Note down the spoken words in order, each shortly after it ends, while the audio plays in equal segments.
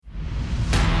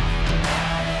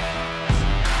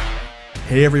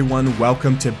Hey everyone,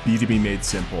 welcome to B2B Made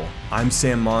Simple. I'm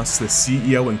Sam Moss, the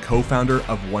CEO and co-founder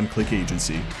of One Click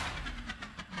Agency.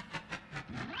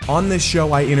 On this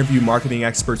show, I interview marketing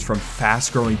experts from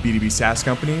fast-growing B2B SaaS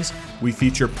companies. We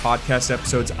feature podcast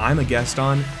episodes I'm a guest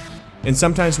on, and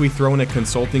sometimes we throw in a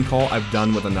consulting call I've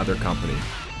done with another company.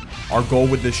 Our goal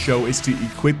with this show is to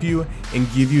equip you and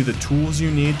give you the tools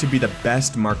you need to be the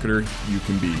best marketer you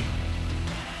can be.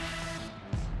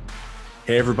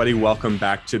 Hey everybody, welcome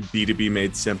back to B2B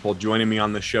Made Simple. Joining me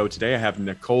on the show today, I have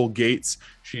Nicole Gates.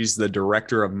 She's the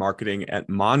Director of Marketing at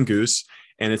Mongoose.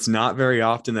 And it's not very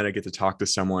often that I get to talk to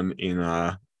someone in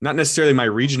not necessarily my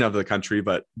region of the country,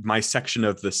 but my section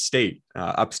of the state,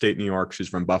 upstate New York. She's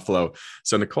from Buffalo.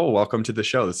 So Nicole, welcome to the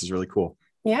show. This is really cool.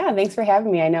 Yeah, thanks for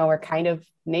having me. I know we're kind of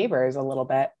neighbors a little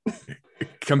bit.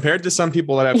 Compared to some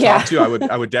people that I've talked to,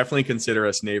 I would definitely consider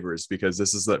us neighbors because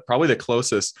this is probably the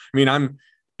closest. I mean, I'm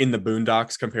in the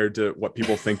boondocks compared to what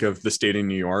people think of the state of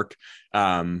New York.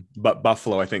 But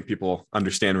Buffalo, I think people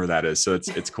understand where that is. So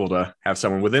it's cool to have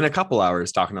someone within a couple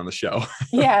hours talking on the show.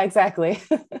 Yeah, exactly.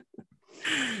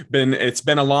 It's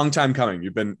been a long time coming.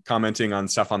 You've been commenting on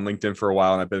stuff on LinkedIn for a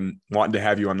while, and I've been wanting to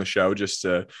have you on the show just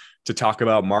to talk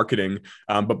about marketing.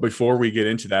 But before we get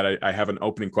into that, I have an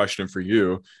opening question for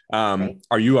you. Okay.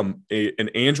 Are you an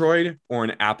Android or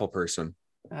an Apple person?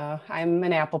 I'm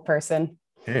an Apple person.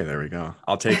 Hey, there we go.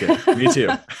 I'll take it. Me too.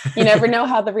 You never know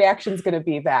how the reaction's going to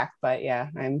be back, but yeah,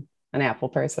 I'm an Apple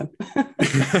person.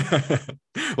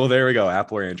 Well, there we go.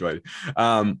 Apple or Android.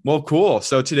 Well, cool.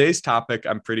 So today's topic,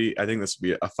 I think this will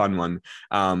be a fun one.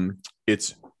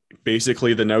 It's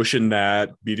basically the notion that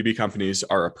B2B companies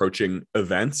are approaching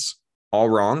events all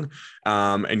wrong.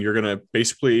 And you're going to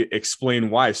basically explain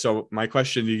why. So my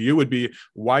question to you would be,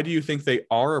 why do you think they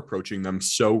are approaching them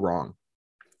so wrong?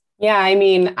 Yeah, I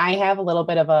mean, I have a little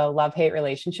bit of a love-hate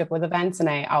relationship with events, and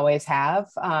I always have.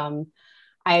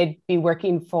 I'd be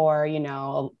working for,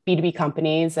 B2B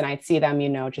companies, and I'd see them,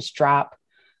 just drop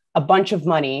a bunch of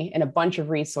money and a bunch of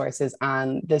resources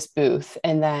on this booth.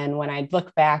 And then when I'd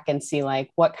look back and see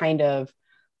what kind of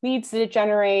leads did it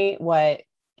generate? What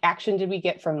action did we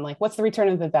get from what's the return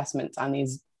of investments on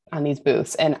these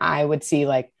booths? And I would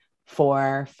see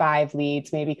 4, 5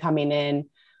 leads maybe coming in.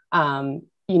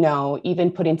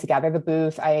 Even putting together the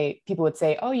booth, people would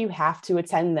say, oh, you have to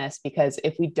attend this because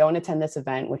if we don't attend this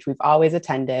event, which we've always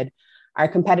attended, our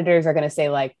competitors are going to say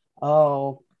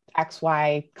oh,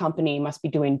 XY company must be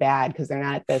doing bad because they're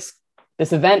not at this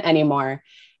event anymore.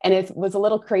 And it was a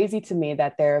little crazy to me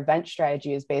that their event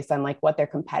strategy is based on what their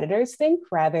competitors think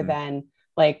rather than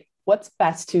what's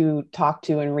best to talk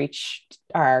to and reach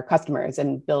our customers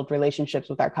and build relationships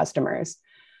with our customers.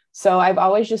 So I've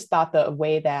always just thought the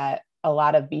way that a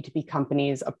lot of B2B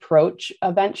companies approach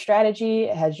event strategy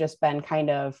has just been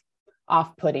kind of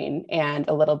off-putting and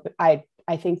a little bit, I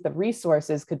think the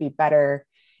resources could be better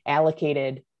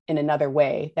allocated in another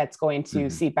way that's going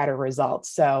to see better results.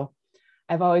 So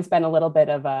I've always been a little bit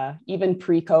of even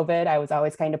pre-COVID, I was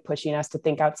always kind of pushing us to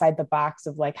think outside the box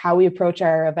of how we approach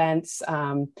our events.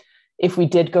 If we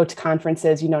did go to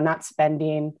conferences, not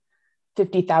spending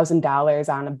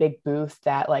 $50,000 on a big booth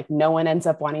that no one ends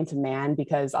up wanting to man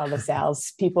because all the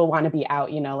sales people want to be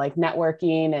out,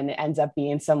 networking, and it ends up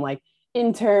being some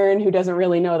intern who doesn't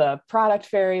really know the product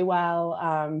very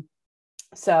well.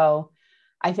 So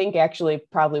I think actually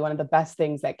probably one of the best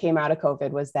things that came out of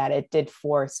COVID was that it did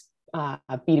force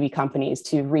B2B companies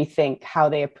to rethink how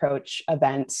they approach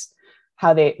events,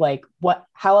 how they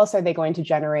how else are they going to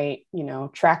generate,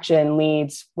 traction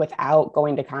leads without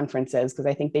going to conferences? Because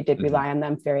I think they did rely on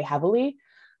them very heavily.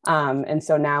 And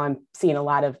so now I'm seeing a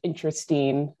lot of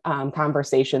interesting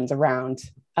conversations around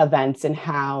events and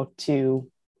how to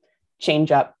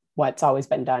change up what's always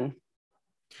been done.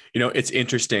 It's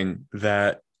interesting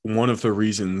that one of the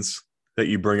reasons that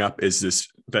you bring up is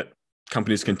that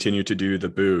companies continue to do the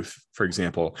booth, for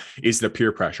example, is the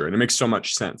peer pressure. And it makes so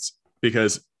much sense.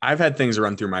 Because I've had things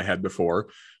run through my head before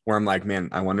where I'm like, man,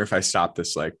 I wonder if I stop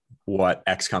this, what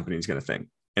X company is going to think.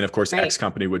 And of course, right. X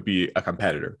company would be a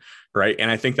competitor, right? And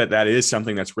I think that is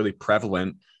something that's really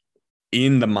prevalent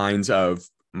in the minds of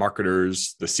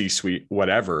marketers, the C-suite,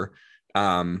 whatever.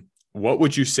 What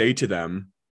would you say to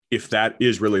them if that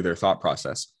is really their thought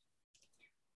process?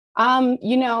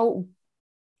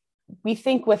 We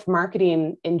think with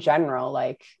marketing in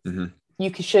general,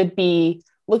 you should be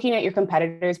looking at your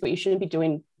competitors, but you shouldn't be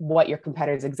doing what your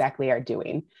competitors exactly are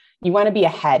doing. You want to be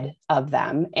ahead of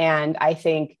them. And I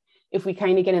think if we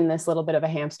kind of get in this little bit of a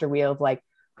hamster wheel of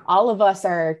all of us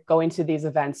are going to these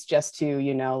events just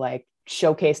to,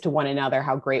 showcase to one another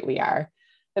how great we are,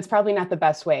 that's probably not the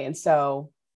best way. And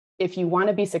so if you want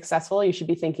to be successful, you should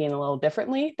be thinking a little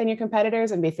differently than your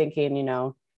competitors and be thinking,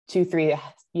 2-3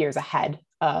 years ahead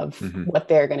of what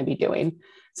they're going to be doing.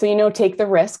 So, take the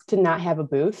risk to not have a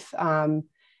booth. And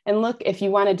look, if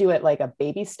you want to do it like a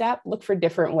baby step, look for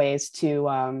different ways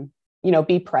to,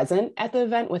 be present at the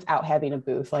event without having a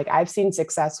booth. Like I've seen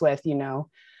success with,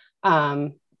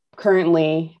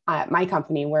 currently at my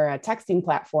company, we're a texting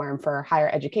platform for higher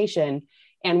education,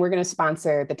 and we're going to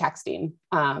sponsor the texting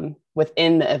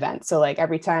within the event. So like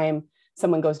every time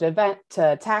someone goes to event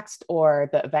to text, or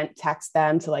the event texts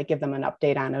them to like give them an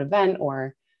update on an event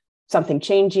or something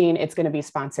changing, it's going to be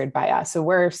sponsored by us. So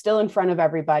we're still in front of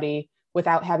everybody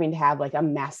without having to have like a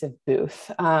massive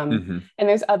booth. And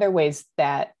there's other ways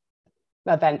that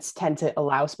events tend to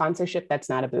allow sponsorship that's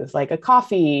not a booth, like a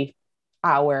coffee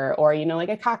hour or, like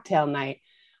a cocktail night.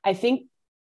 I think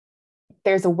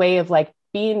there's a way of like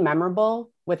being memorable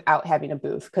without having a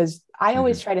booth. Cause I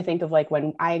always try to think of like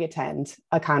when I attend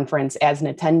a conference as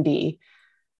an attendee,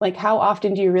 like how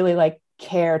often do you really like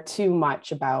care too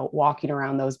much about walking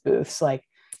around those booths? Like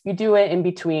you do it in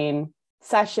between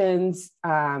sessions,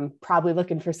 probably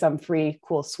looking for some free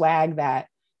cool swag that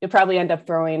you'll probably end up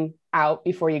throwing out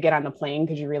before you get on the plane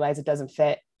because you realize it doesn't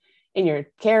fit in your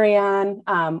carry-on,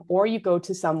 or you go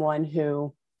to someone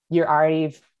who you're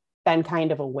already been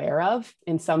kind of aware of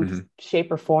in some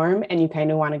shape or form, and you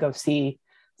kind of want to go see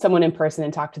someone in person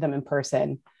and talk to them in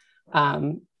person.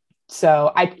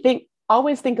 So I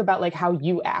always think about like how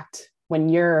you act when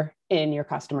you're in your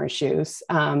customer's shoes,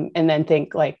 and then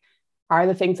think like, are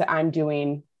the things that I'm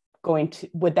doing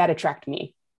would that attract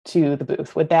me to the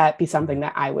booth? Would that be something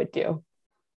that I would do?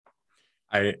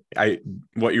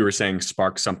 What you were saying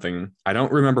sparked something. I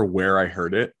don't remember where I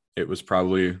heard it. It was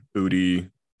probably Udi.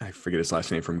 I forget his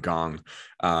last name, from Gong.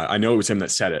 I know it was him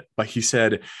that said it, but he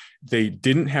said they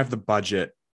didn't have the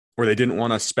budget, or they didn't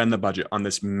want to spend the budget on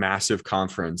this massive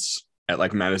conference at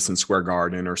like Madison Square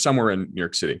Garden or somewhere in New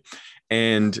York City.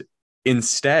 And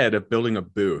instead of building a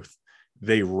booth,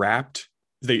 they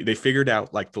figured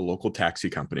out like the local taxi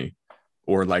company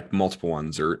or like multiple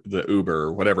ones or the Uber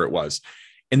or whatever it was.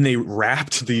 And they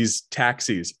wrapped these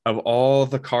taxis of all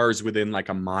the cars within like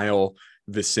a mile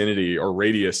vicinity or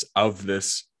radius of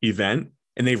this event.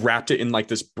 And they wrapped it in like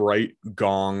this bright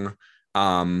Gong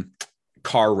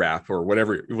car wrap or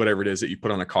whatever it is that you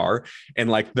put on a car. And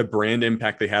like the brand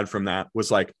impact they had from that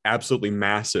was like absolutely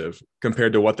massive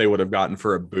compared to what they would have gotten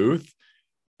for a booth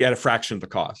at a fraction of the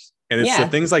cost. And it's the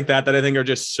things like that I think are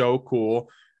just so cool,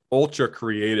 ultra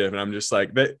creative. And I'm just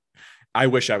like, that. I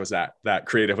wish I was that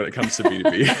creative when it comes to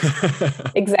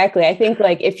B2B. Exactly. I think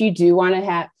like if you do want to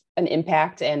have an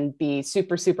impact and be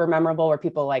super, super memorable, where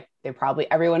people like,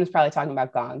 everyone is probably talking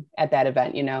about Gong at that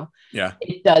event, Yeah.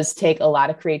 It does take a lot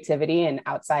of creativity and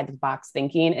outside the box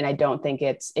thinking. And I don't think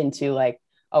it's into like,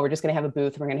 oh, we're just going to have a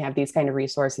booth. We're going to have these kind of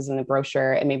resources in the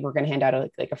brochure, and maybe we're going to hand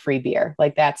out like a free beer.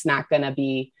 Like that's not going to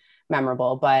be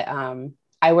memorable. But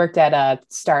I worked at a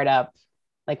startup,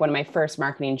 like one of my first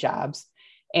marketing jobs.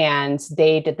 And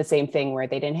they did the same thing where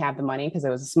they didn't have the money because it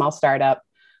was a small startup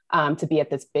to be at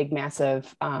this big,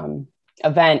 massive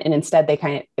event. And instead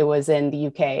it was in the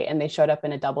UK, and they showed up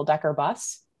in a double-decker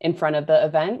bus in front of the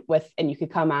event and you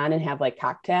could come on and have like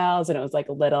cocktails, and it was like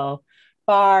a little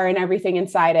bar and everything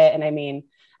inside it. And I mean,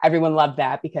 everyone loved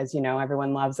that because,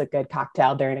 everyone loves a good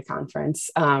cocktail during a conference.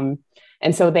 And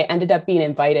so they ended up being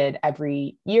invited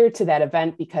every year to that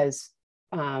event because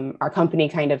our company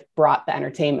kind of brought the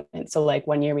entertainment. So like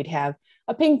one year we'd have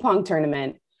a ping pong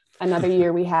tournament. Another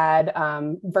year we had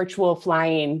virtual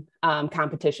flying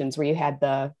competitions where you had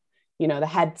the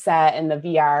headset and the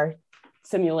VR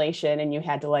simulation, and you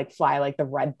had to like fly like the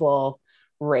Red Bull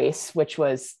race, which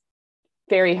was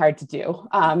very hard to do.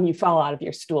 You fall out of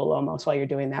your stool almost while you're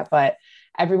doing that, but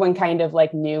everyone kind of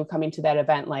like knew coming to that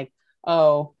event, like,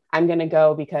 oh, I'm going to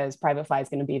go because Private Fly is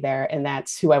going to be there, and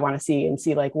that's who I want to see and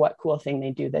see like what cool thing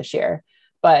they do this year.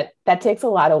 But that takes a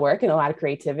lot of work and a lot of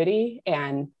creativity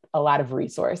and a lot of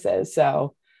resources.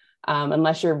 So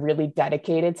unless you're really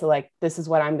dedicated to like, this is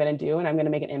what I'm going to do and I'm going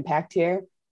to make an impact here,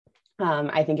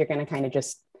 I think you're going to kind of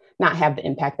just not have the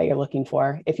impact that you're looking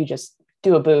for if you just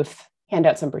do a booth, hand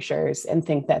out some brochures, and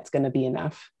think that's going to be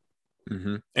enough.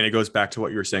 And it goes back to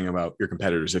what you were saying about your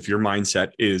competitors. If your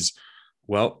mindset is,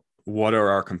 well, what are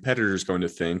our competitors going to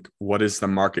think? What is the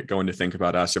market going to think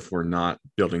about us if we're not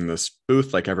building this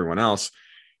booth like everyone else?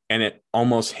 And it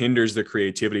almost hinders the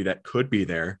creativity that could be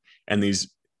there and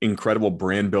these incredible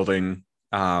brand building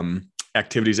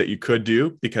activities that you could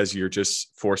do because you're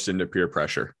just forced into peer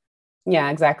pressure. Yeah,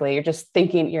 exactly. You're just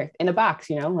thinking you're in a box,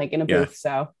 like in a booth.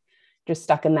 So just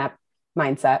stuck in that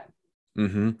mindset.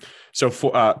 Mm-hmm. So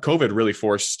for, COVID really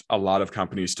forced a lot of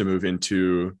companies to move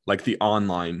into like the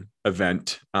online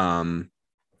event format,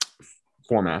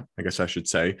 I guess I should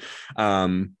say.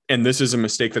 And this is a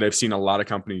mistake that I've seen a lot of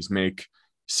companies make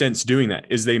since doing that,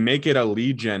 is they make it a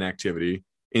lead gen activity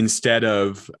instead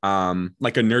of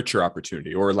like a nurture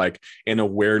opportunity or like an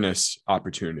awareness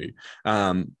opportunity.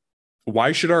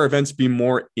 Why should our events be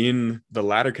more in the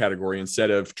latter category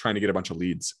instead of trying to get a bunch of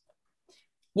leads?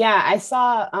 Yeah,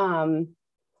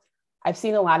 I've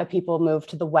seen a lot of people move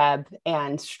to the web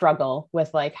and struggle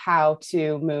with like how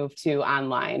to move to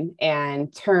online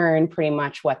and turn pretty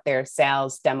much what their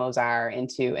sales demos are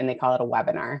into, and they call it a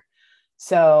webinar.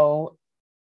 So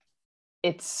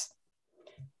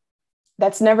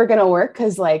that's never going to work,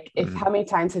 because like, if how many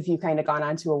times have you kind of gone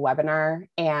onto a webinar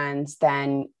and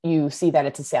then you see that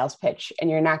it's a sales pitch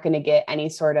and you're not going to get any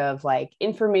sort of like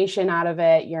information out of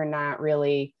it?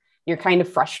 You're kind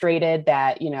of frustrated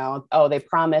that, oh, they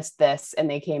promised this and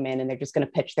they came in and they're just going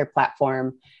to pitch their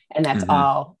platform, and that's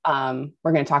all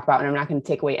we're going to talk about, and I'm not going to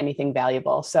take away anything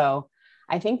valuable. So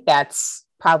I think that's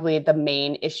probably the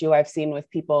main issue I've seen with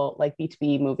people like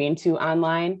B2B moving to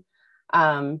online.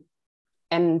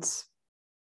 And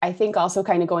I think also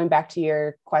kind of going back to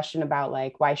your question about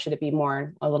like, why should it be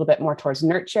a little bit more towards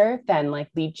nurture than like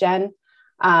lead gen?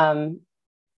 I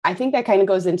think that kind of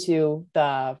goes into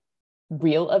the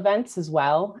real events as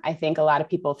well. I think a lot of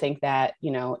people think that,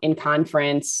 in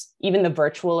conference, even the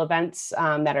virtual events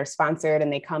that are sponsored,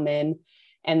 and they come in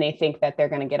and they think that they're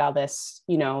going to get all this,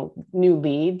 new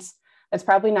leads. That's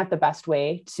probably not the best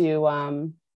way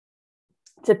to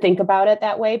think about it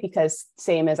that way, because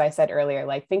same as I said earlier,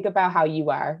 like think about how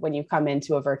you are when you come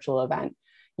into a virtual event.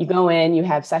 You go in, you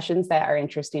have sessions that are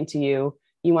interesting to you.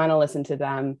 You want to listen to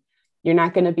them. You're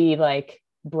not going to be like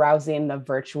browsing the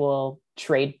virtual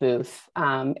trade booth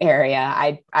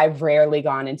area. I've rarely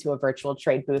gone into a virtual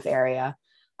trade booth area.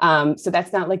 So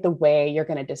that's not like the way you're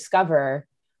going to discover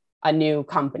a new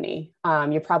company.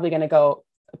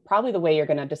 Probably the way you're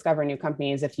going to discover a new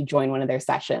company is if you join one of their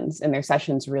sessions and their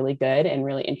session's really good and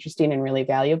really interesting and really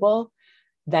valuable.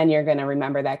 Then you're going to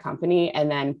remember that company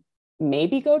and then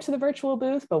maybe go to the virtual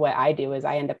booth. But what I do is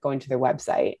I end up going to their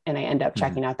website and I end up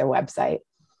checking out their website.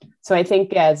 So I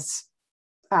think as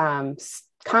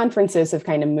conferences have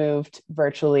kind of moved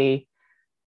virtually,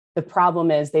 the problem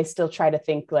is they still try to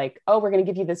think like, oh, we're going to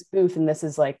give you this booth and this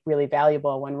is like really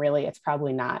valuable, when really it's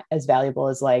probably not as valuable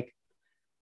as like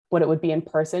what it would be in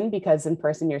person, because in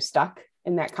person you're stuck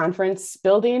in that conference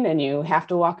building and you have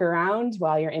to walk around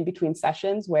while you're in between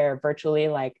sessions, where virtually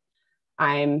like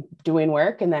I'm doing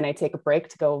work and then I take a break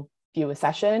to go view a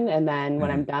session. And then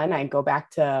when I'm done, I go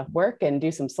back to work and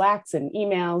do some Slacks and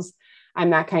emails. I'm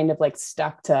not kind of like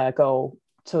stuck to go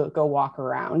walk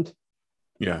around.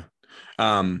 Yeah.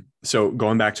 So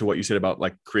going back to what you said about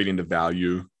like creating the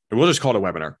value, we'll just call it a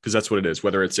webinar because that's what it is,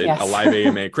 whether it's a live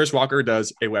AMA. Chris Walker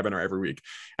does a webinar every week.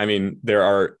 I mean, there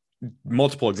are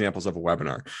multiple examples of a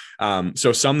webinar.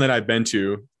 So some that I've been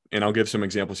to, and I'll give some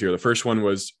examples here. The first one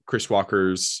was Chris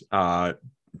Walker's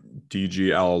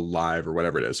DGL Live or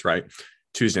whatever it is, right?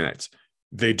 Tuesday nights.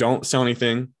 They don't sell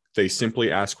anything. They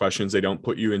simply ask questions. They don't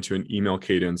put you into an email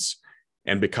cadence.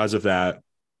 And because of that,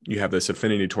 you have this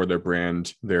affinity toward their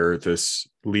brand. They're this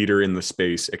leader in the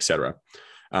space, et cetera.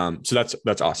 So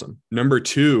that's awesome. Number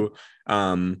two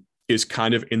is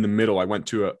kind of in the middle. I went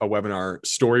to a webinar,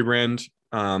 StoryBrand.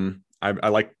 I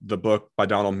like the book by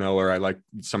Donald Miller. I like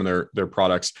some of their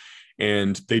products,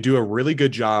 and they do a really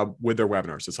good job with their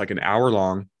webinars. It's like an hour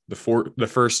long. The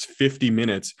first 50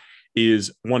 minutes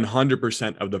is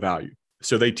 100% of the value.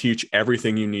 So they teach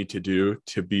everything you need to do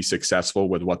to be successful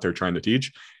with what they're trying to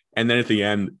teach. And then at the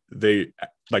end, they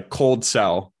like warm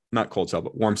sell.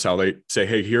 They say,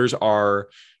 hey, here's our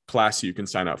class you can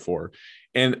sign up for.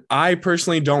 And I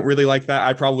personally don't really like that.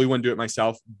 I probably wouldn't do it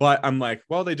myself, but I'm like,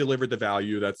 well, they delivered the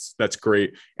value. That's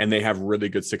great. And they have really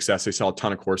good success. They sell a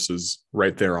ton of courses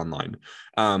right there online.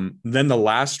 Then the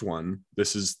last one,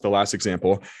 this is the last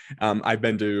example. I've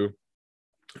been to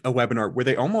a webinar where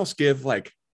they almost give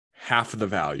like half of the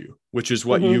value, which is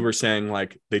what you were saying.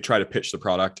 Like they try to pitch the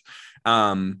product.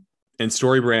 And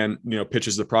StoryBrand,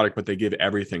 pitches the product, but they give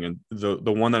everything. And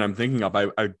the one that I'm thinking of,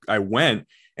 I went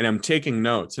and I'm taking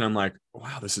notes and I'm like,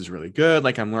 wow, this is really good.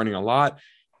 Like I'm learning a lot.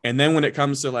 And then when it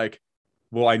comes to like,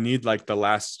 well, I need like the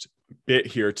last bit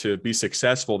here to be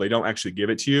successful, they don't actually give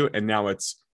it to you. And now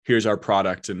it's, here's our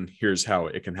product and here's how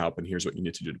it can help. And here's what you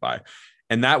need to do to buy.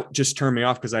 And that just turned me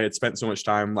off because I had spent so much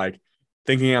time like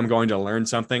thinking I'm going to learn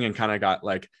something and kind of got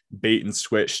like bait and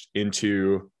switched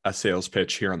into a sales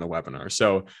pitch here on the webinar.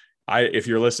 So if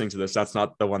you're listening to this, that's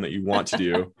not the one that you want to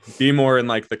do. Be more in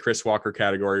like the Chris Walker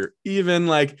category, or even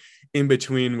like in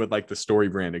between with like the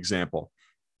StoryBrand example.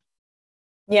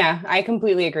 Yeah, I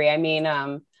completely agree. I mean,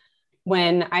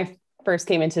 when I first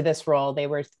came into this role,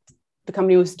 the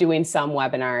company was doing some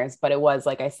webinars, but it was,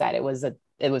 like I said, it was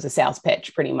a sales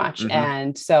pitch pretty much. Mm-hmm.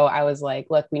 And so I was like,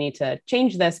 look, we need to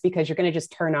change this because you're going to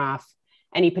just turn off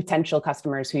any potential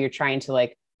customers who you're trying to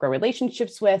like grow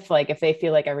relationships with. Like if they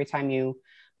feel like every time you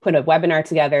put a webinar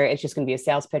together, it's just going to be a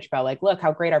sales pitch about like, look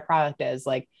how great our product is,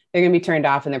 like they're going to be turned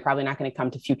off and they're probably not going to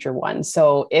come to future ones.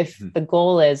 So if the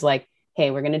goal is like,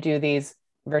 hey, we're going to do these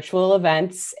virtual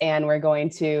events and we're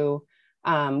going to,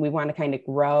 we want to kind of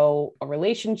grow a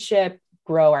relationship,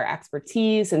 grow our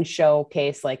expertise, and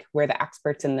showcase like we're the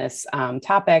experts in this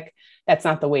topic, that's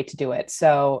not the way to do it.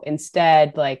 So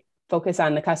instead, like focus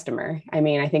on the customer. I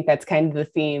mean, I think that's kind of the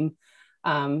theme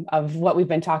of what we've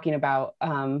been talking about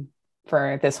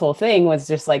for this whole thing, was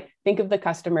just like, think of the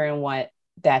customer and what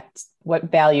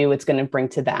value it's going to bring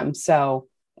to them. So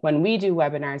when we do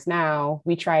webinars now,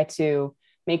 we try to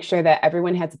make sure that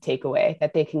everyone has a takeaway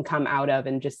that they can come out of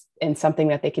and just in something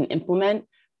that they can implement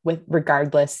with,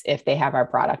 regardless if they have our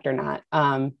product or not.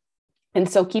 And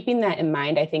so keeping that in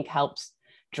mind, I think helps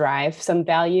drive some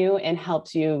value and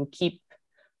helps you keep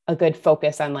a good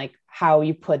focus on like how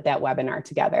you put that webinar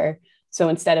together. So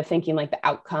instead of thinking like the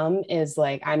outcome is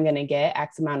like, I'm going to get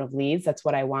X amount of leads, that's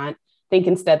what I want. Think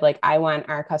instead, like I want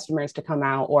our customers to come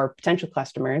out, or potential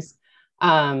customers.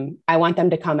 I want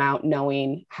them to come out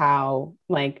knowing how,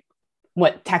 like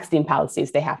what texting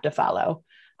policies they have to follow.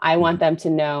 I want them to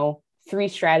know 3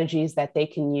 strategies that they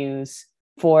can use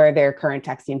for their current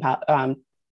texting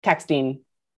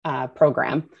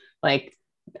program. Like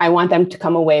I want them to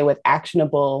come away with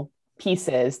actionable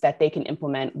pieces that they can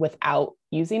implement without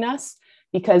using us,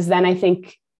 because then I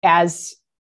think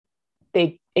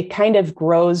it kind of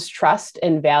grows trust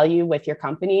and value with your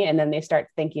company. And then they start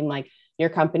thinking like, your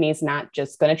company is not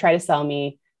just going to try to sell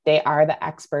me. They are the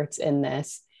experts in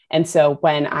this. And so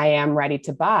when I am ready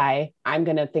to buy, I'm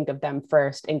going to think of them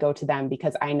first and go to them,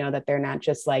 because I know that they're not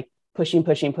just like pushing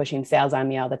sales on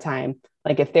me all the time.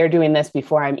 Like if they're doing this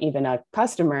before I'm even a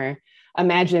customer,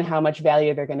 imagine how much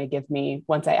value they're going to give me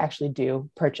once I actually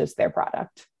do purchase their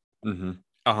product.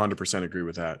 100% agree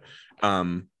with that.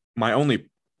 My only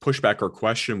pushback or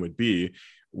question would be,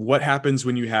 what happens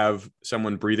when you have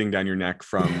someone breathing down your neck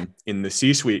from in the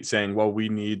C-suite saying, well, we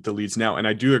need the leads now? And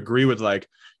I do agree with like,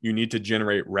 you need to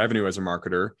generate revenue as a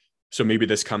marketer. So maybe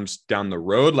this comes down the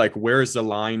road. Like, where is the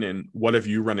line, and what have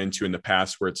you run into in the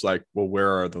past where it's like, well,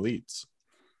 where are the leads?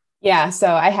 Yeah.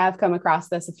 So I have come across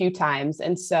this a few times.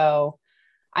 And so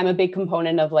I'm a big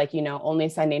component of like, only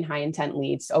sending high intent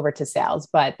leads over to sales,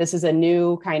 but this is a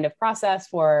new kind of process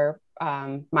for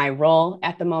my role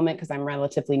at the moment, because I'm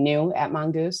relatively new at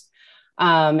Mongoose.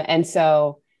 And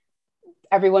so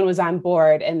everyone was on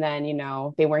board, and then,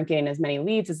 they weren't getting as many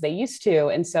leads as they used to.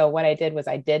 And so what I did was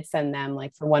I did send them,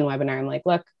 like for one webinar, I'm like,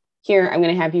 look, here, I'm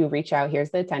going to have you reach out. Here's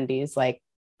the attendees. Like,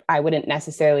 I wouldn't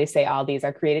necessarily say all these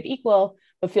are created equal,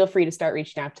 but feel free to start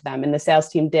reaching out to them. And the sales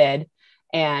team did.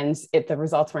 And the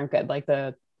results weren't good. Like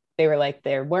they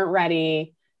weren't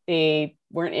ready. They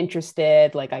weren't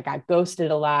interested. Like I got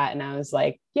ghosted a lot. And I was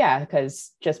like, yeah,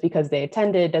 because just because they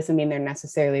attended doesn't mean they're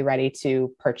necessarily ready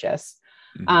to purchase.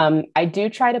 I do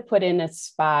try to put in a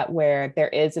spot where there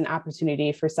is an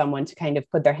opportunity for someone to kind of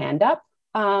put their hand up,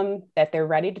 that they're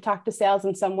ready to talk to sales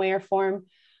in some way or form.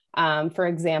 For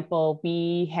example,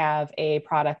 we have a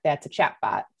product that's a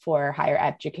chatbot for higher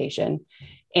education.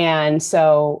 And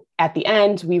so at the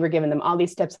end, we were giving them all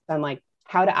these tips on like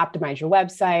how to optimize your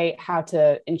website, how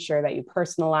to ensure that you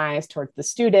personalize towards the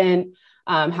student,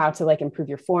 how to like improve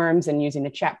your forms, and using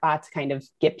the chatbot to kind of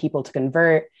get people to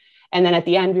convert. And then at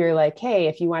the end, we were like, hey,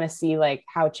 if you want to see like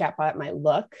how a chatbot might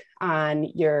look on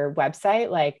your website,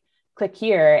 like click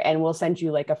here and we'll send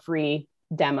you like a free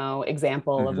demo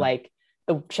example of like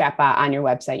the chatbot on your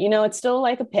website. It's still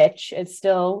like a pitch. It's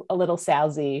still a little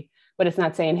salesy, but it's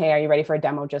not saying, hey, are you ready for a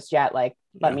demo just yet? Like,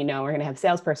 let me know. We're going to have a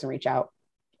salesperson reach out.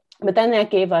 But then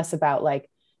that gave us about like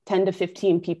 10 to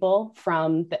 15 people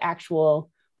from the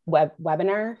actual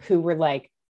webinar who were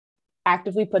like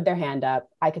actively put their hand up.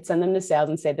 I could send them to sales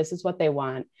and say, this is what they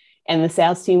want. And the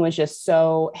sales team was just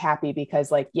so happy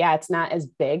because like, yeah, it's not as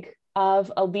big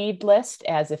of a lead list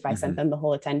as if I sent them the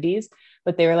whole attendees,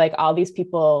 but they were like, all these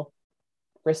people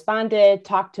responded,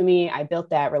 talked to me. I built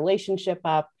that relationship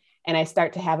up, and I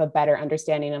start to have a better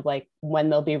understanding of like when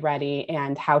they'll be ready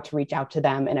and how to reach out to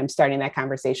them. And I'm starting that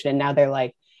conversation. And now they're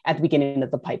like at the beginning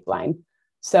of the pipeline.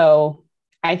 So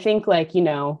I think like,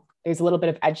 there's a little bit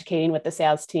of educating with the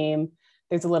sales team.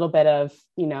 there's a little bit of,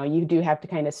 you do have to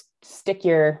kind of stick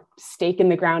your stake in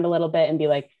the ground a little bit and be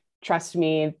like, trust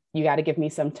me, you got to give me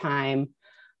some time.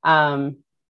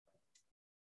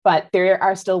 But there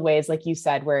are still ways, like you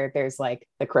said, where there's like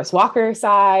the Chris Walker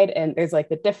side and there's like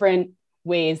the different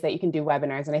ways that you can do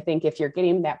webinars. And I think if you're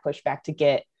getting that pushback to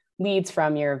get leads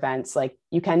from your events, like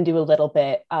you can do a little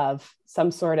bit of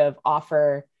some sort of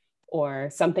offer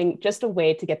or something, just a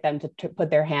way to get them to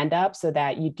put their hand up so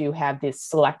that you do have this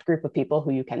select group of people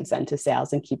who you can send to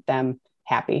sales and keep them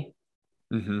happy.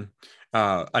 Mm-hmm.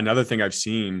 Another thing I've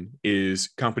seen is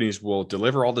companies will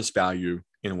deliver all this value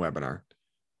in a webinar,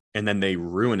 and then they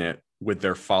ruin it with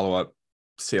their follow-up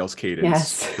sales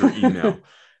cadence through email.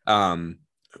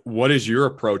 What is your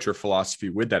approach or philosophy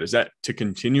with that? Is that to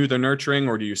continue the nurturing,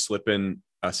 or do you slip in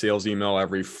a sales email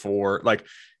every 4? Like,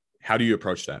 how do you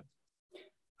approach that?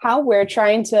 How we're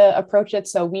trying to approach it.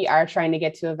 So we are trying to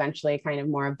get to eventually kind of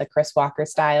more of the Chris Walker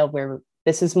style, where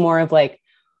this is more of like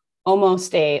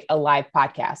almost a live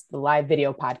podcast, the live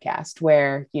video podcast,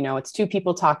 where, it's 2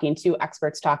 people talking, 2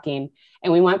 experts talking.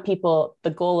 And we want people,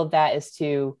 the goal of that is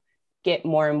to get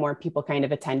more and more people kind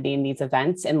of attending these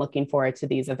events and looking forward to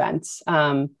these events.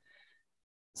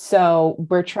 So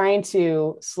we're trying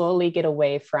to slowly get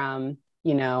away from,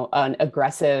 an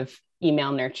aggressive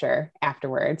email nurture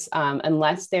afterwards,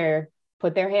 unless they're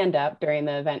put their hand up during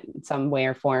the event in some way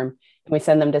or form, and we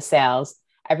send them to sales.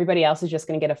 Everybody else is just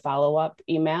going to get a follow-up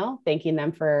email thanking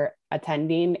them for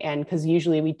attending. And because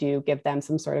usually we do give them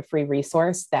some sort of free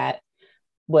resource that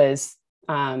was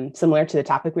similar to the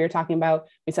topic we were talking about.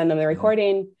 We send them the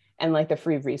recording and like the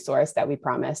free resource that we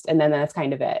promised. And then that's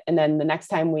kind of it. And then the next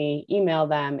time we email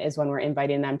them is when we're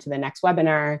inviting them to the next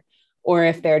webinar, or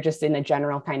if they're just in a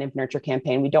general kind of nurture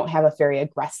campaign. We don't have a very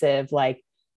aggressive, like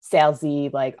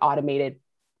salesy, like automated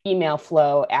email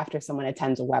flow after someone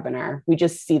attends a webinar. We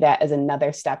just see that as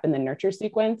another step in the nurture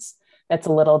sequence that's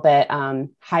a little bit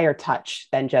higher touch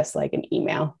than just like an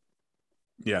email.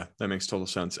 Yeah, that makes total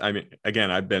sense. I mean,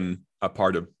 again, I've been a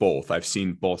part of both. I've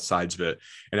seen both sides of it.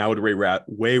 And I would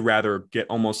way rather get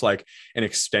almost like an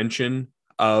extension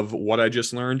of what I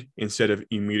just learned instead of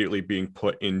immediately being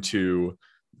put into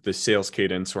the sales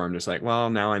cadence where I'm just like, well,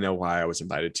 now I know why I was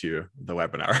invited to the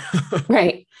webinar.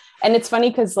 Right. And it's funny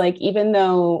because like, even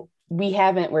though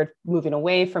we're moving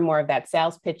away from more of that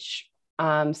sales pitch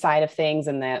side of things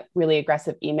and that really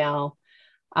aggressive email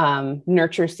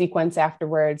nurture sequence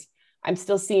afterwards, I'm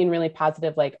still seeing really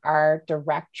positive, like our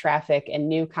direct traffic and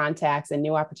new contacts and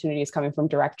new opportunities coming from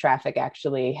direct traffic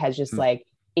actually has just like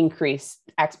increased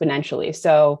exponentially.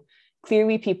 So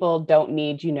clearly people don't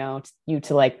need, you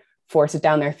to like force it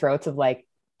down their throats of like,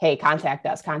 hey, contact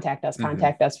us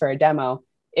for a demo.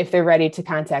 If they're ready to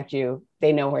contact you,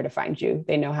 they know where to find you.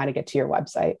 They know how to get to your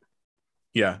website.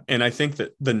 Yeah. And I think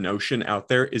that the notion out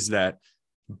there is that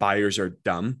buyers are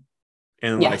dumb.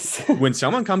 And like when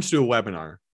someone comes to a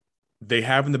webinar, they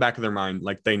have in the back of their mind,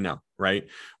 like they know, right?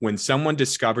 When someone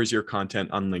discovers your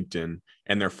content on LinkedIn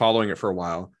and they're following it for a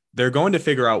while, they're going to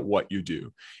figure out what you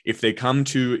do. If they come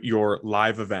to your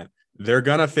live event, they're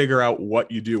going to figure out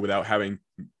what you do without having,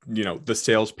 the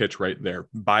sales pitch right there.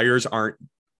 Buyers aren't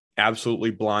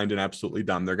absolutely blind and absolutely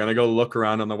dumb. They're going to go look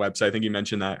around on the website. I think you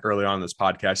mentioned that early on in this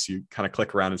podcast. You kind of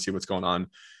click around and see what's going on.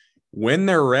 When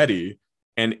they're ready,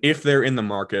 and if they're in the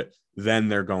market, then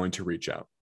they're going to reach out.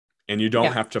 And you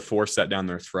don't have to force that down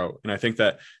their throat. And I think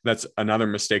that that's another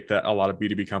mistake that a lot of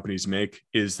B2B companies make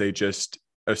is they just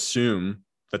assume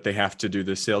that they have to do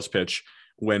this sales pitch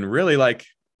when really like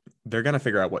they're going to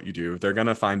figure out what you do. They're going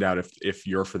to find out if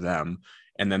you're for them,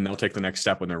 and then they'll take the next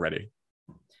step when they're ready.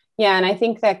 Yeah. And I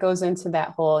think that goes into that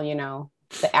whole,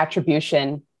 the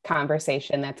attribution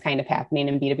conversation that's kind of happening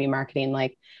in B2B marketing.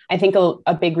 Like, I think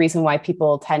a big reason why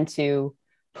people tend to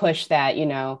push that,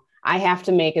 I have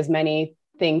to make as many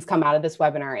things come out of this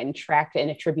webinar and track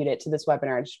and attribute it to this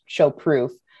webinar to show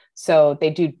proof. So they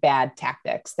do bad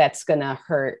tactics. That's going to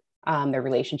hurt their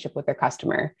relationship with their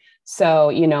customer.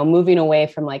 So, moving away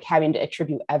from like having to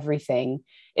attribute everything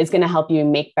is going to help you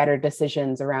make better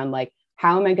decisions around like,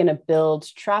 how am I going to build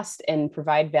trust and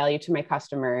provide value to my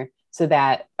customer so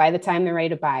that by the time they're ready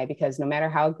to buy, because no matter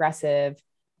how aggressive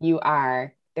you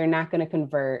are, they're not going to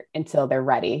convert until they're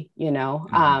ready,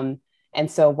 And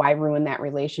so why ruin that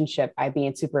relationship by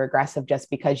being super aggressive just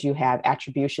because you have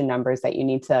attribution numbers that you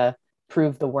need to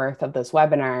prove the worth of this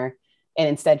webinar, and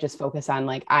instead just focus on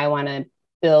like, I want to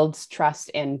build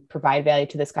trust and provide value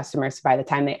to this customer. So by the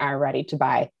time they are ready to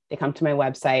buy, they come to my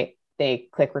website, they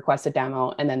click request a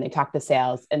demo, and then they talk to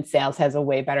sales, and sales has a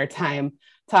way better time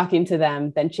talking to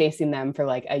them than chasing them for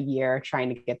like a year trying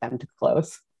to get them to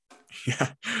close.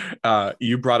 Yeah.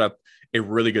 You brought up a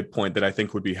really good point that I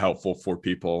think would be helpful for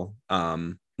people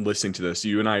listening to this.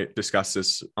 You and I discussed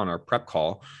this on our prep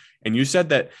call, and you said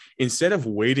that instead of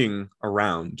waiting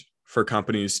around for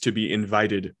companies to be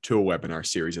invited to a webinar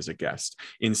series as a guest,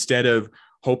 instead of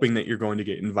hoping that you're going to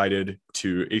get invited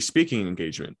to a speaking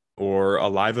engagement or a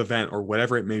live event or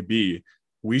whatever it may be,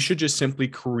 we should just simply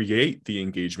create the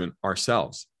engagement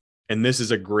ourselves. And this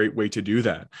is a great way to do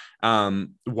that.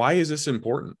 Why is this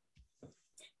important?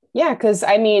 Yeah, because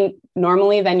I mean,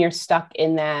 normally then you're stuck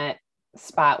in that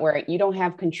spot where you don't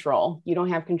have control. You don't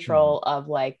have control of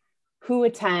like who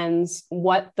attends,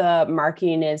 what the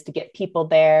marketing is to get people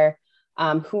there,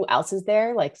 who else is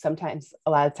there. Like sometimes,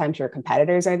 a lot of times your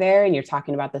competitors are there and you're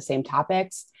talking about the same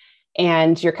topics,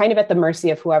 and you're kind of at the mercy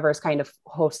of whoever's kind of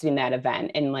hosting that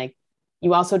event. And like,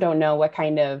 you also don't know what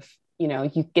kind of,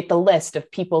 you get the list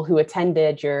of people who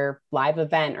attended your live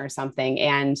event or something,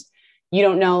 and you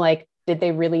don't know, like, did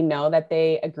they really know that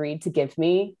they agreed to give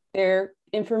me their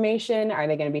information? Are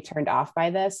they going to be turned off by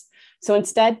this? So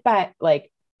instead, but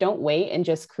like, don't wait and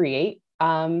just create.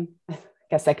 I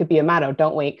guess that could be a motto.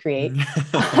 Don't wait, create.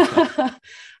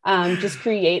 Just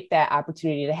create that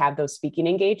opportunity to have those speaking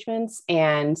engagements.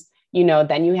 And,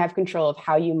 then you have control of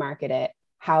how you market it,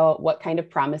 what kind of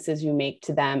promises you make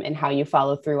to them and how you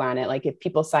follow through on it. Like if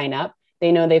people sign up,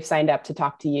 they know they've signed up to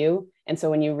talk to you. And so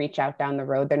when you reach out down the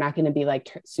road, they're not going to be like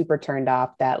super turned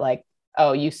off that like,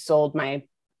 oh, you sold my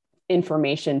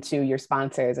information to your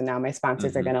sponsors, and now my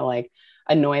sponsors are going to like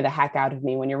annoy the heck out of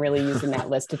me, when you're really using that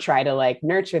list to try to like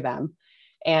nurture them.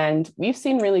 And we've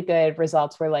seen really good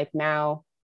results where like now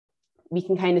we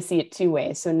can kind of see it two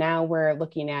ways. So now we're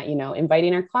looking at,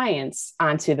 inviting our clients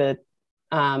onto the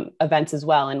events as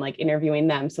well, and like interviewing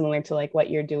them, similar to like what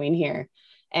you're doing here.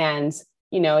 And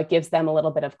it gives them a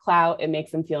little bit of clout. It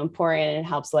makes them feel important.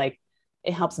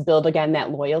 It helps build again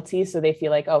that loyalty. So they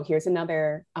feel like, oh, here's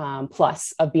another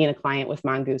plus of being a client with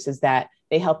Mongoose, is that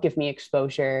they help give me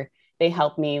exposure. They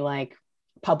help me like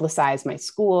publicize my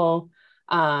school.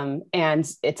 And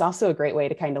it's also a great way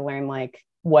to kind of learn like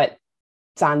what's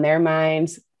on their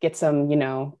minds, get some,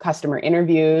 customer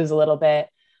interviews a little bit.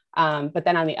 But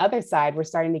then on the other side, we're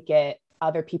starting to get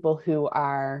other people who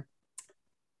are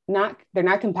they're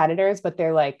not competitors, but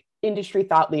they're like industry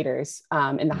thought leaders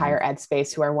in the higher ed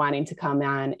space, who are wanting to come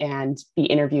on and be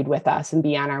interviewed with us and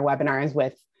be on our webinars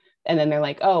with. And then they're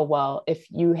like, oh, well, if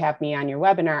you have me on your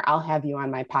webinar, I'll have you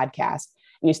on my podcast.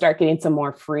 And you start getting some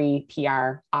more free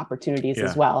PR opportunities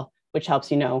as well, which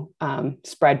helps,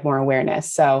 spread more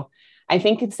awareness. So I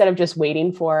think instead of just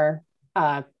waiting for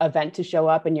an event to show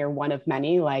up and you're one of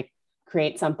many, like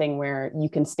create something where you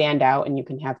can stand out and you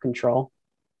can have control.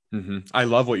 I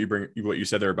love what you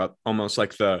said there about almost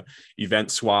like the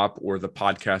event swap or the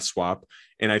podcast swap.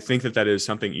 And I think that is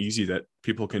something easy that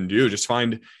people can do. Just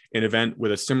find an event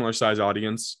with a similar size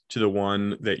audience to the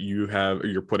one that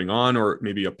you're putting on, or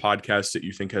maybe a podcast that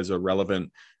you think has a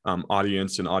relevant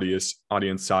audience and audience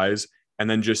size. And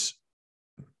then just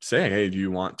say, hey, do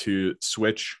you want to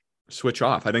switch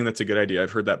off? I think that's a good idea.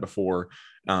 I've heard that before.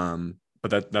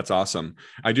 But that's awesome.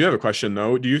 I do have a question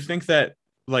though. Do you think that,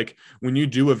 like, when you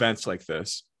do events like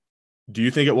this, do you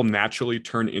think it will naturally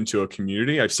turn into a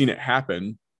community? I've seen it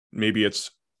happen. Maybe it's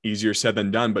easier said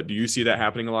than done, but do you see that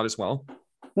happening a lot as well?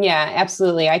 Yeah,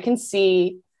 absolutely. I can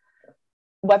see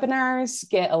webinars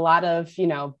get a lot of,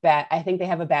 I think they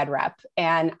have a bad rep.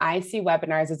 And I see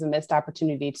webinars as a missed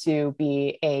opportunity to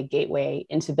be a gateway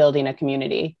into building a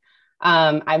community.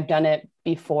 I've done it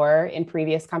before in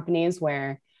previous companies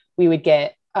where we would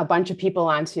get a bunch of people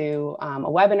onto a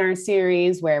webinar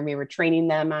series where we were training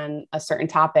them on a certain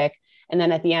topic. And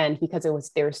then at the end, because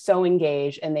they were so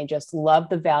engaged and they just loved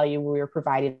the value we were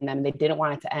providing them, they didn't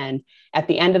want it to end. At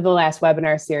the end of the last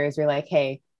webinar series, we're like,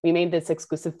 hey, we made this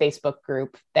exclusive Facebook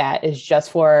group that is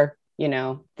just for,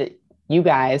 you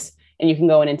guys, and you can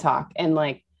go in and talk. And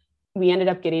like, we ended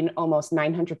up getting almost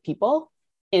 900 people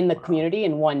in the community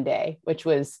in one day,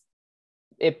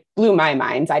 it blew my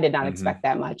mind. I did not expect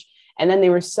that much. And then they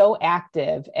were so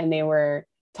active and they were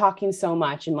talking so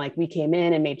much. And like, we came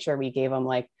in and made sure we gave them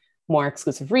like more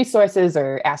exclusive resources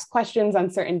or ask questions on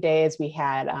certain days. We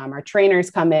had our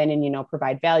trainers come in and,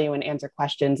 provide value and answer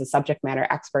questions, a subject matter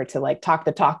expert to like talk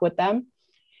the talk with them.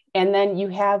 And then you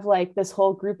have like this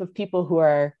whole group of people who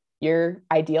are your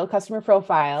ideal customer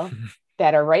profile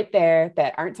that are right there,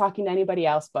 that aren't talking to anybody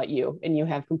else but you, and you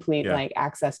have complete like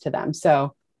access to them.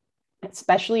 So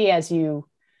especially if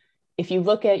you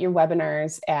look at your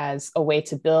webinars as a way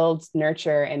to build,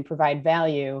 nurture, and provide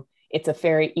value, it's a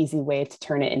very easy way to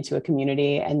turn it into a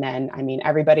community. And then,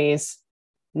 everybody's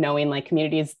knowing like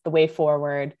community is the way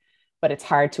forward, but it's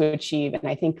hard to achieve. And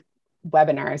I think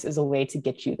webinars as a way to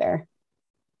get you there.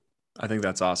 I think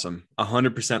that's awesome.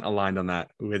 100% aligned on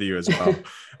that with you as well.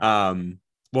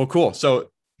 Well, cool.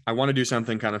 So I want to do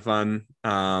something kind of fun,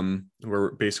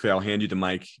 where basically I'll hand you the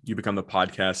mic. You become the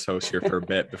podcast host here for a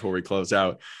bit before we close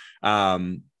out.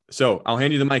 So I'll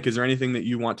hand you the mic. Is there anything that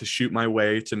you want to shoot my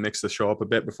way to mix the show up a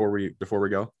bit before we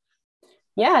go?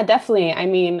 Yeah, definitely. I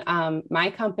mean,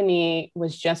 my company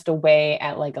was just away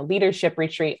at like a leadership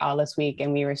retreat all this week,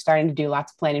 and we were starting to do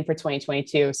lots of planning for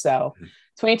 2022. So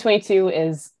 2022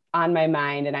 is on my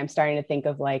mind, and I'm starting to think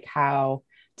of like how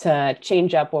to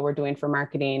change up what we're doing for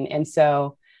marketing. And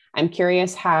so I'm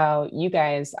curious how you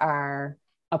guys are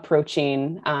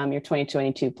approaching your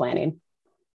 2022 planning.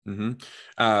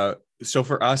 So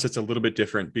for us, it's a little bit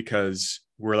different because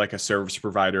we're like a service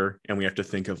provider and we have to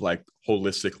think of like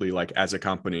holistically, like as a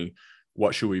company,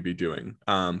 what should we be doing?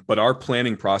 But our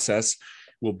planning process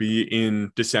will be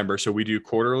in December. So we do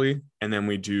quarterly and then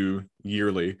we do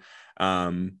yearly.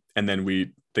 And then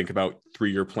we think about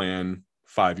 3-year plan,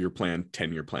 5-year plan,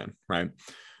 10-year plan, right?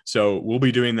 So we'll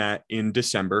be doing that in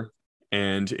December,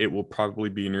 and it will probably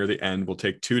be near the end. We'll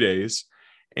take 2 days.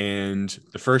 And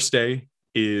the first day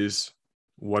is,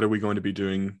 what are we going to be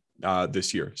doing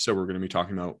this year? So we're going to be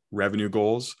talking about revenue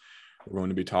goals. We're going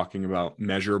to be talking about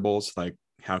measurables, like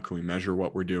how can we measure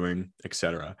what we're doing, et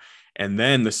cetera. And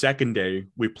then the second day,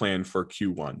 we plan for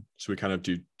Q1. So we kind of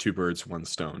do 2 birds, 1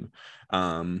 stone.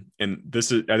 And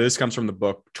this comes from the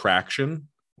book Traction,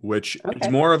 which is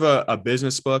more of a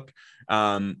business book,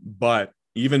 but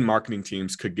even marketing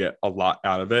teams could get a lot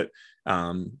out of it.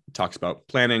 It talks about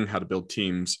planning, how to build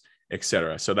teams, et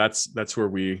cetera. So that's where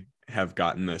we have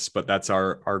gotten this, but that's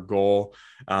our goal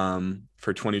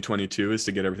for 2022 is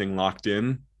to get everything locked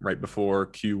in right before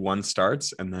Q1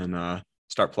 starts, and then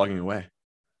start plugging away.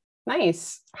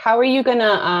 Nice. How are you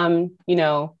gonna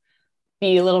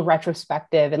be a little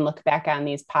retrospective and look back on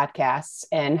these podcasts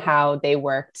and how they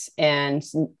worked and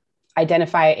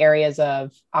identify areas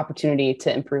of opportunity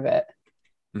to improve it?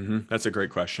 That's a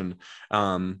great question.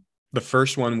 The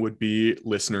first one would be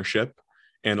listenership.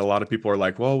 And a lot of people are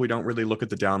like, well, we don't really look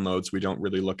at the downloads. We don't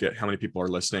really look at how many people are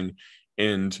listening.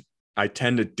 And I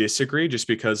tend to disagree, just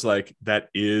because like that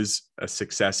is a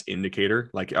success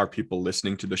indicator. Like, are people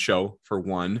listening to the show, for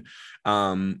one?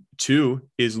 2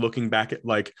 is looking back at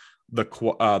like the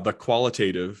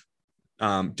qualitative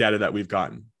data that we've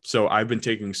gotten. So I've been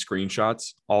taking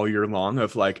screenshots all year long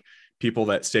of like people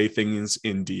that say things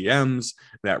in DMs,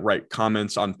 that write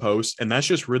comments on posts. And that's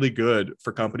just really good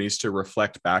for companies to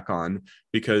reflect back on,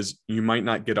 because you might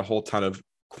not get a whole ton of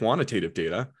quantitative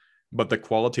data, but the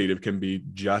qualitative can be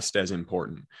just as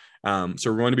important.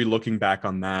 So we're going to be looking back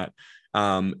on that.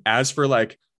 As for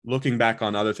like looking back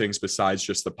on other things besides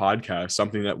just the podcast,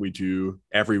 something that we do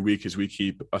every week is we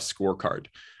keep a scorecard.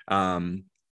 And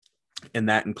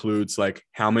that includes like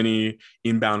how many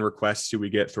inbound requests do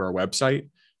we get through our website?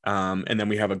 And then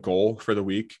we have a goal for the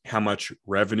week. How much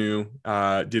revenue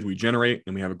did we generate?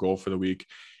 And we have a goal for the week.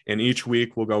 And each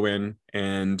week we'll go in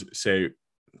and say,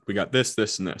 we got this,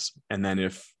 this, and this. And then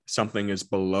if something is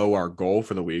below our goal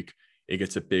for the week, it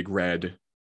gets a big red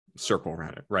circle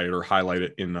around it, right? Or highlight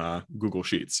it in Google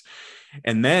Sheets.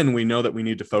 And then we know that we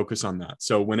need to focus on that.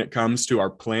 So when it comes to our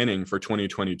planning for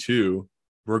 2022,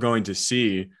 we're going to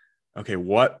see, okay,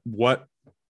 what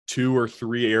 2 or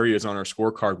 3 areas on our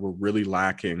scorecard were really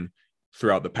lacking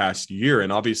throughout the past year.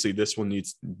 And obviously this one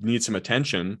needs some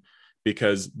attention,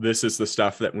 because this is the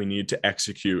stuff that we need to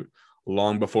execute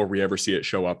long before we ever see it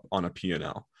show up on a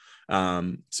P&L.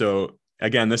 So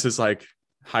again, this is like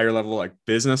higher level, like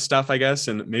business stuff, I guess,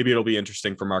 and maybe it'll be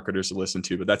interesting for marketers to listen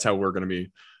to, but that's how we're going to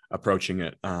be approaching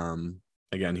it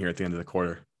again here at the end of the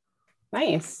quarter.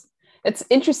 Nice. It's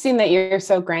interesting that you're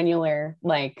so granular,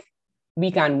 like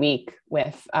week on week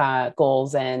with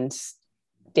goals and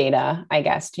data, I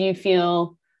guess. Do you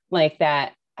feel like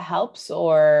that helps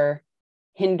or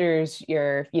hinders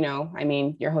your,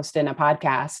 you're hosting a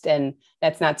podcast, and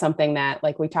that's not something that,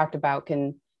 like we talked about,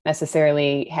 can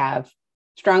necessarily have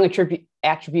strong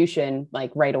attribution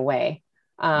like right away.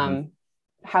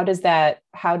 How does that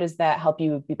help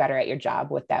you be better at your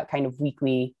job with that kind of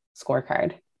weekly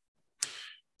scorecard?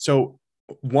 So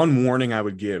one warning I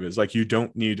would give is like, you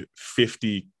don't need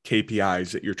 50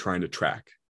 KPIs that you're trying to track.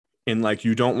 And like,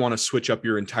 you don't want to switch up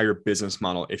your entire business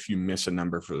model if you miss a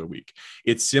number for the week.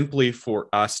 It's simply for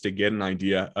us to get an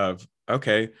idea of,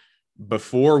 okay,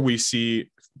 before we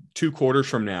see 2 quarters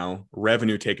from now,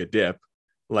 revenue take a dip,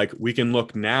 like we can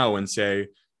look now and say,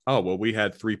 oh, well, we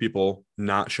had 3 people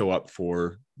not show up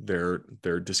for their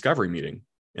discovery meeting.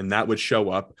 And that would show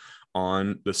up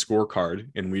on the scorecard,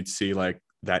 and we'd see like,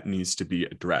 that needs to be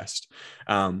addressed.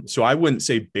 So I wouldn't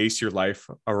say base your life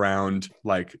around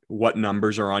like what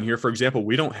numbers are on here. For example,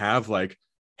 we don't have like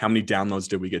how many downloads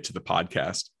did we get to the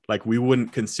podcast? Like we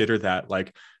wouldn't consider that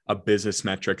like a business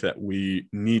metric that we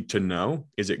need to know.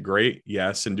 Is it great?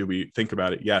 Yes. And do we think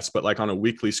about it? Yes. But like on a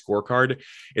weekly scorecard,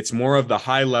 it's more of the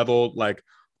high level, like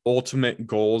ultimate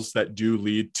goals that do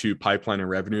lead to pipeline and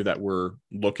revenue that we're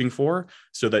looking for,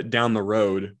 so that down the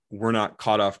road, we're not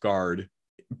caught off guard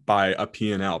by a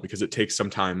P&L, because it takes some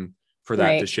time for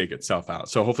that to shake itself out.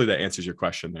 So hopefully that answers your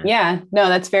question there. Yeah, no,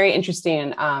 that's very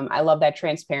interesting. I love that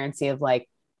transparency of like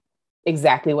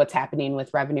exactly what's happening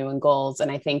with revenue and goals. And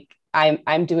I think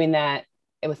I'm doing that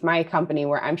with my company,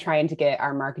 where I'm trying to get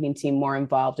our marketing team more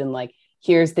involved in like,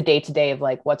 here's the day-to-day of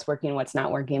like what's working, what's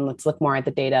not working. Let's look more at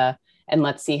the data and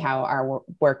let's see how our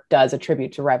work does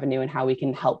attribute to revenue and how we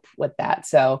can help with that.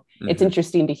 So it's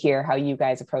interesting to hear how you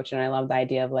guys approach it. And I love the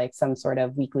idea of like some sort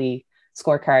of weekly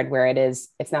scorecard where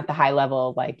it's not the high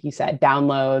level, like you said,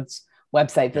 downloads,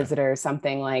 website visitors,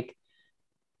 something like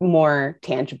more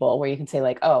tangible where you can say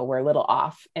like, oh, we're a little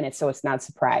off. And it's not a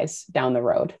surprise down the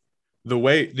road. The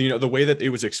way that it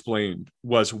was explained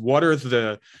was, what are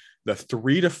the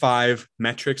 3 to 5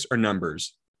 metrics or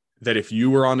numbers that if you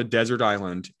were on a desert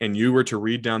island and you were to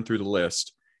read down through the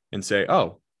list and say,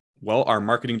 oh, well, our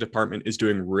marketing department is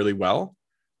doing really well,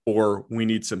 or we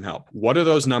need some help. What are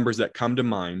those numbers that come to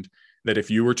mind that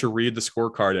if you were to read the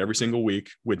scorecard every single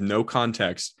week with no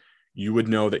context, you would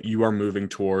know that you are moving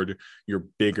toward your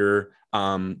bigger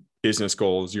business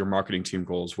goals, your marketing team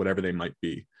goals, whatever they might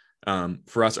be.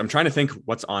 For us, I'm trying to think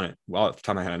what's on it. Well, off the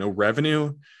top of my head, I know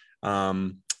revenue.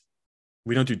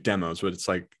 We don't do demos, but it's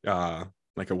like a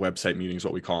website meeting is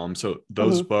what we call them. So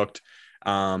those booked,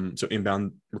 so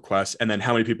inbound requests, and then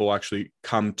how many people actually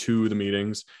come to the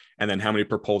meetings, and then how many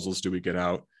proposals do we get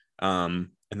out? And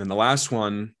then the last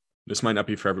one, this might not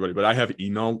be for everybody, but I have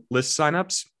email list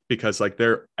signups, because like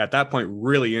they're at that point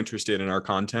really interested in our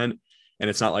content, and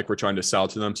it's not like we're trying to sell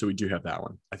to them. So we do have that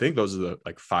one. I think those are the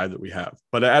like 5 that we have,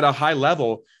 but at a high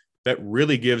level, that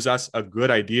really gives us a good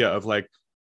idea of like,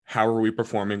 how are we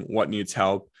performing, what needs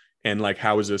help, and like,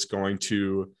 how is this going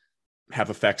to have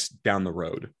effects down the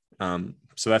road?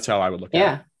 So that's how I would look at it.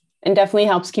 Yeah. And definitely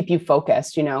helps keep you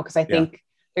focused, because I think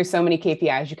there's so many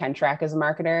KPIs you can track as a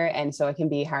marketer. And so it can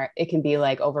be hard. It can be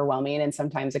like overwhelming, and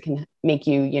sometimes it can make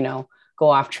you, go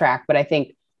off track. But I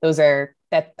think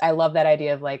I love that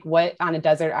idea of like, what on a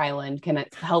desert island can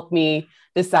it help me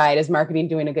decide, is marketing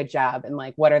doing a good job? And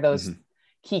like, what are those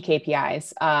key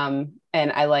KPIs?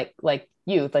 And I like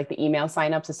the email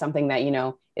signups is something that,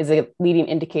 is a leading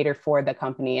indicator for the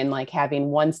company. And like having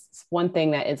one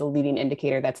thing that is a leading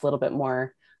indicator that's a little bit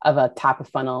more of a top of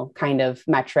funnel kind of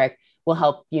metric will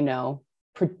help,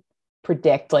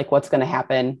 predict like what's going to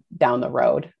happen down the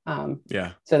road.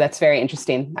 So that's very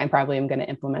interesting. I probably am going to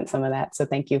implement some of that. So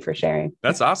thank you for sharing.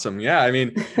 That's awesome. Yeah. I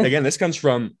mean, again, this comes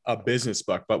from a business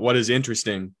book, but what is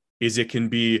interesting is it can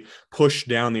be pushed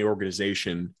down the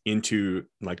organization into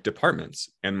like departments,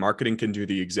 and marketing can do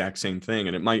the exact same thing.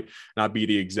 And it might not be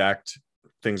the exact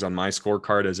things on my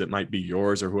scorecard as it might be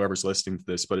yours or whoever's listening to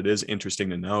this, but it is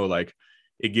interesting to know, like,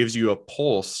 it gives you a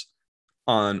pulse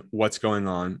on what's going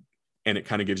on, and it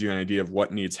kind of gives you an idea of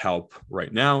what needs help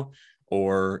right now,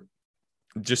 or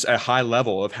just a high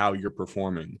level of how you're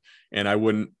performing. And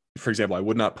for example, I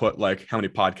would not put like, how many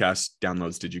podcast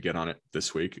downloads did you get on it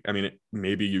this week? I mean,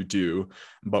 maybe you do,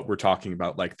 but we're talking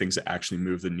about like things that actually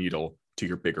move the needle to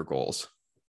your bigger goals.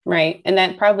 Right. And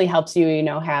that probably helps you,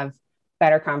 have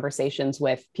better conversations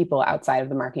with people outside of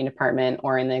the marketing department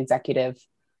or in the executive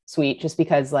suite, just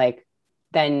because like,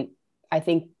 then I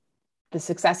think the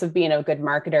success of being a good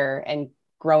marketer and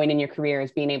growing in your career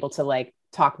is being able to like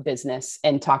talk business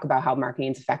and talk about how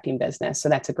marketing is affecting business. So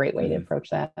that's a great way to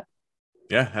approach that.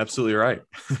 Yeah, absolutely right.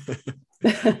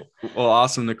 Well,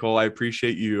 awesome, Nicole. I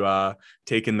appreciate you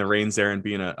taking the reins there and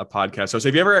being a podcast host.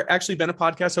 Have you ever actually been a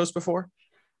podcast host before?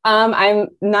 I'm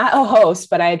not a host,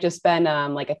 but I've just been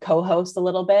like a co-host a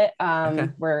little bit,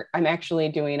 where I'm actually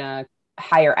doing a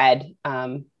higher ed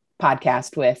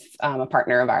podcast with a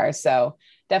partner of ours. So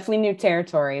definitely new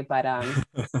territory, but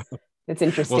it's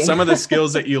interesting. Well, some of the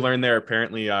skills that you learned there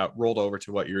apparently rolled over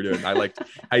to what you're doing. I liked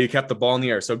how you kept the ball in the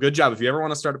air. So good job. If you ever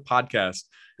want to start a podcast,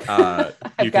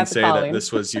 you can say that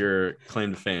this was your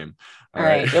claim to fame. All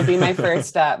right. You'll be my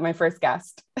first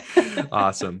guest.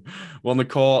 Awesome. Well,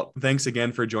 Nicole, thanks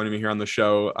again for joining me here on the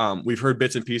show. We've heard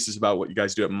bits and pieces about what you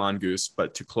guys do at Mongoose,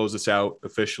 but to close this out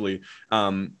officially,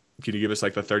 can you give us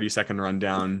like the 30-second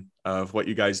rundown of what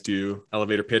you guys do,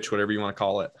 elevator pitch, whatever you want to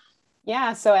call it?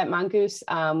 Yeah, so at Mongoose,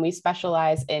 we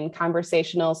specialize in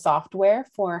conversational software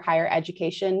for higher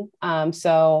education.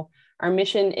 So our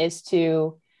mission is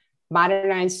to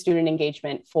modernize student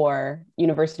engagement for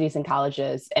universities and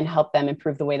colleges and help them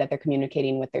improve the way that they're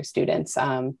communicating with their students.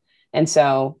 And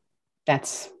so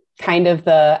that's kind of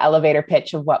the elevator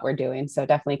pitch of what we're doing. So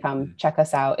definitely come check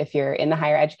us out if you're in the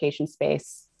higher education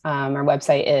space. Our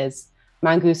website is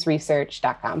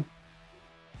mongooseresearch.com.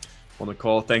 Well,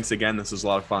 Nicole, thanks again. This was a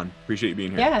lot of fun. Appreciate you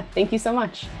being here. Yeah, thank you so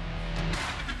much.